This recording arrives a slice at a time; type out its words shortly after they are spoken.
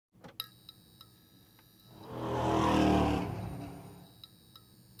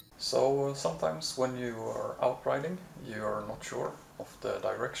So sometimes when you are out riding, you are not sure of the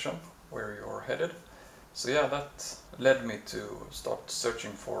direction where you're headed. So yeah, that led me to start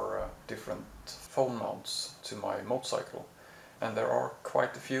searching for different phone mounts to my motorcycle. And there are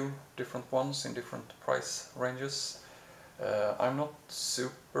quite a few different ones in different price ranges. I'm not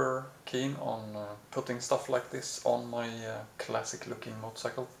super keen on putting stuff like this on my classic looking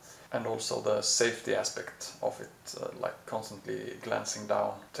motorcycle. And also the safety aspect of it, like constantly glancing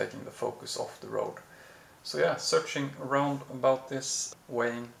down, taking the focus off the road. So yeah, searching around about this,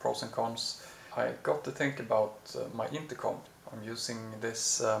 weighing pros and cons, I got to think about my intercom. I'm using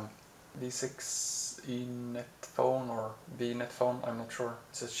this V6 VNetphone or VNetphone, I'm not sure.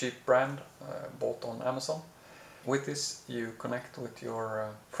 It's a cheap brand, bought on Amazon. With this you connect with your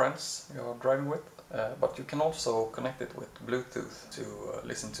friends you're driving with, but you can also connect it with Bluetooth to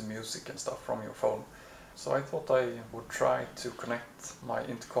listen to music and stuff from your phone. So I thought I would try to connect my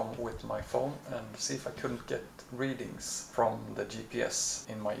intercom with my phone and see if I couldn't get readings from the GPS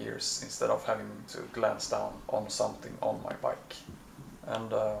in my ears instead of having to glance down on something on my bike. And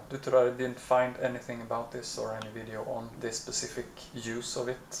due to that I didn't find anything about this or any video on this specific use of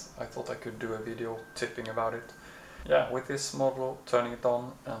it, I thought I could do a video tipping about it. Yeah, with this model, turning it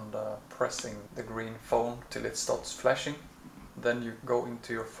on and pressing the green phone till it starts flashing. Then you go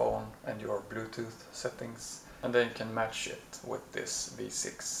into your phone and your Bluetooth settings, and then you can match it with this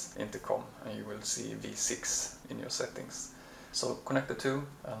V6 intercom and you will see V6 in your settings. So connect the two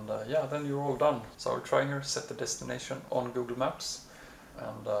and yeah, then you're all done. So I'll try here, set the destination on Google Maps,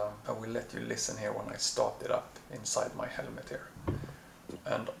 and I will let you listen here when I start it up inside my helmet here.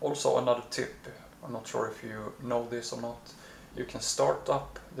 And also another tip, I'm not sure if you know this or not, you can start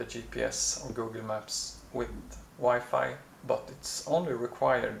up the GPS on Google Maps with Wi-Fi, but it's only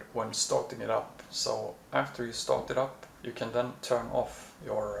required when starting it up. So after you start it up, you can then turn off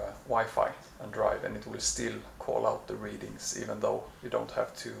your Wi-Fi and drive, and it will still call out the readings even though you don't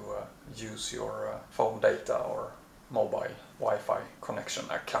have to use your phone data or mobile Wi-Fi connection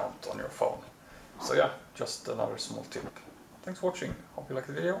account on your phone. So yeah, just another small tip. Thanks for watching, hope you liked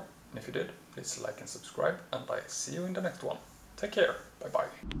the video, and if you did, please like and subscribe, and I see you in the next one. Take care, bye bye.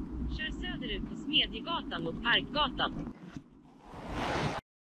 Kör söderut på Smedjegatan mot Parkgatan.